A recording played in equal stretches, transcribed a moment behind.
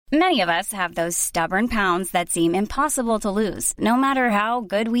Many of us have those stubborn pounds that seem impossible to lose, no matter how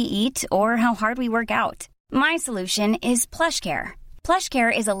good we eat or how hard we work out. My solution is PlushCare.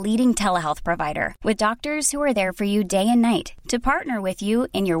 PlushCare is a leading telehealth provider with doctors who are there for you day and night to partner with you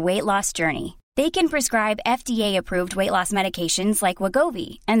in your weight loss journey. They can prescribe FDA-approved weight loss medications like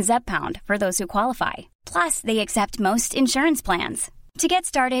Wegovy and Zepbound for those who qualify. Plus, they accept most insurance plans. To get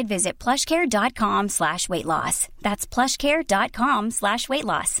started, visit plushcare.com/weightloss. That's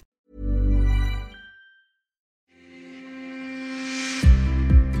plushcare.com/weightloss.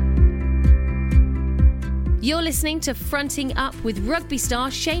 You're listening to Fronting Up with rugby star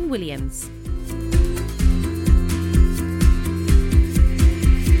Shane Williams.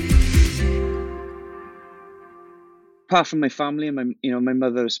 Apart from my family and my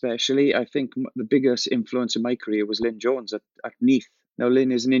mother especially, I think the biggest influence in my career was Lyn Jones at Neath. Now,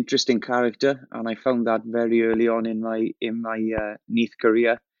 Lyn is an interesting character, and I found that very early on in my Neath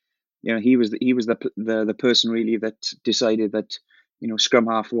career. He was the person really that decided that scrum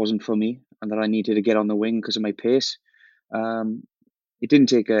half wasn't for me, and that I needed to get on the wing because of my pace. It didn't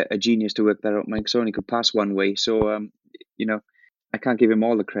take a genius to work that out, Mike. So I only could pass one way. So I can't give him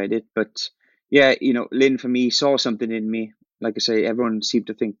all the credit, but yeah, Lyn for me saw something in me. Like I say, everyone seemed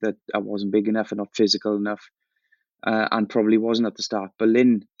to think that I wasn't big enough and not physical enough. And probably wasn't at the start. But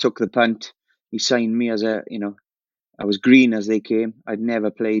Lyn took the punt. He signed me as I was green as they came. I'd never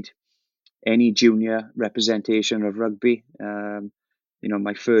played any junior representation of rugby.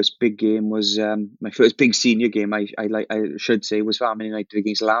 My first big game was my first big senior game. I should say was Farming United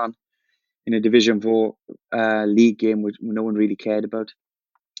against Larne in a Division 4 league game, which no one really cared about.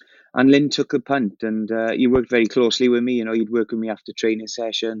 And Lyn took the punt, and he worked very closely with me. He'd work with me after training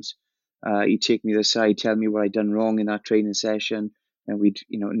sessions. He'd take me to the side, tell me what I'd done wrong in that training session. And we'd,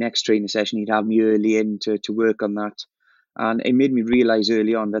 next training session, he'd have me early in to work on that. And it made me realise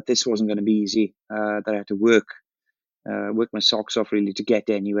early on that this wasn't going to be easy, that I had to work my socks off really to get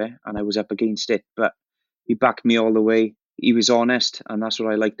anywhere. And I was up against it. But he backed me all the way. He was honest, and that's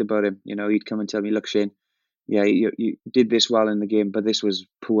what I liked about him. He'd come and tell me, look, Shane, yeah, you did this well in the game, but this was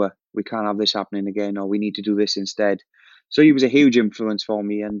poor. We can't have this happening again, or we need to do this instead. So he was a huge influence for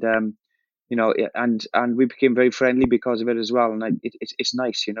me. And and we became very friendly because of it as well. And it's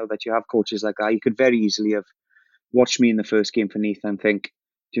nice, that you have coaches like that. You could very easily have watched me in the first game for Neath and think,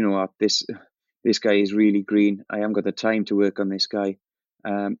 do you know what, this guy is really green. I haven't got the time to work on this guy.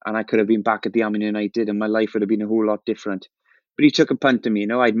 And I could have been back at the Army United and my life would have been a whole lot different. But he took a punt to me.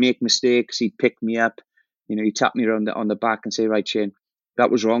 I'd make mistakes. He'd pick me up. He'd tap me around on the back and say, right, Shane, that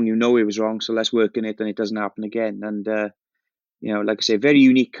was wrong. It was wrong. So let's work in it and it doesn't happen again. And, like I say, very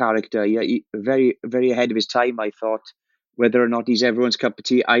unique character. Yeah, very, very ahead of his time, I thought. Whether or not he's everyone's cup of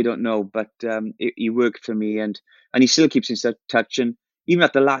tea, I don't know. But he worked for me, and he still keeps in touch. And even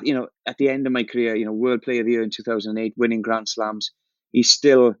at the end of my career, World Player of the Year in 2008, winning Grand Slams, he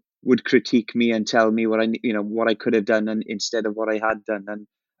still would critique me and tell me what I could have done instead of what I had done. And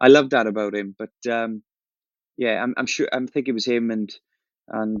I love that about him. But I'm sure, I think it was him, and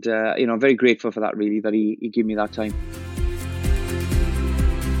I'm very grateful for that. Really, that he gave me that time.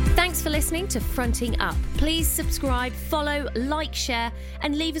 Thanks for listening to Fronting Up. Please subscribe, follow, like, share,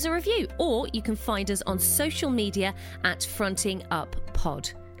 and leave us a review. Or you can find us on social media at Fronting Up Pod.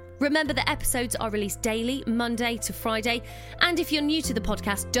 Remember that episodes are released daily, Monday to Friday. And if you're new to the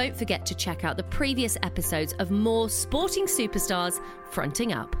podcast, don't forget to check out the previous episodes of more sporting superstars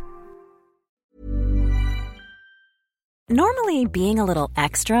fronting up. Normally, being a little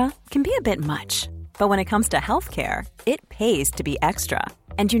extra can be a bit much. But when it comes to healthcare, it pays to be extra.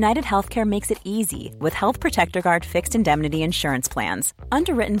 And United Healthcare makes it easy with Health Protector Guard fixed indemnity insurance plans.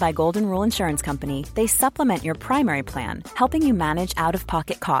 Underwritten by Golden Rule Insurance Company, they supplement your primary plan, helping you manage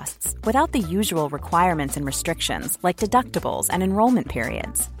out-of-pocket costs without the usual requirements and restrictions like deductibles and enrollment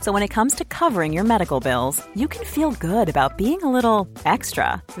periods. So when it comes to covering your medical bills, you can feel good about being a little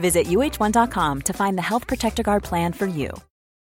extra. Visit UH1.com to find the Health Protector Guard plan for you.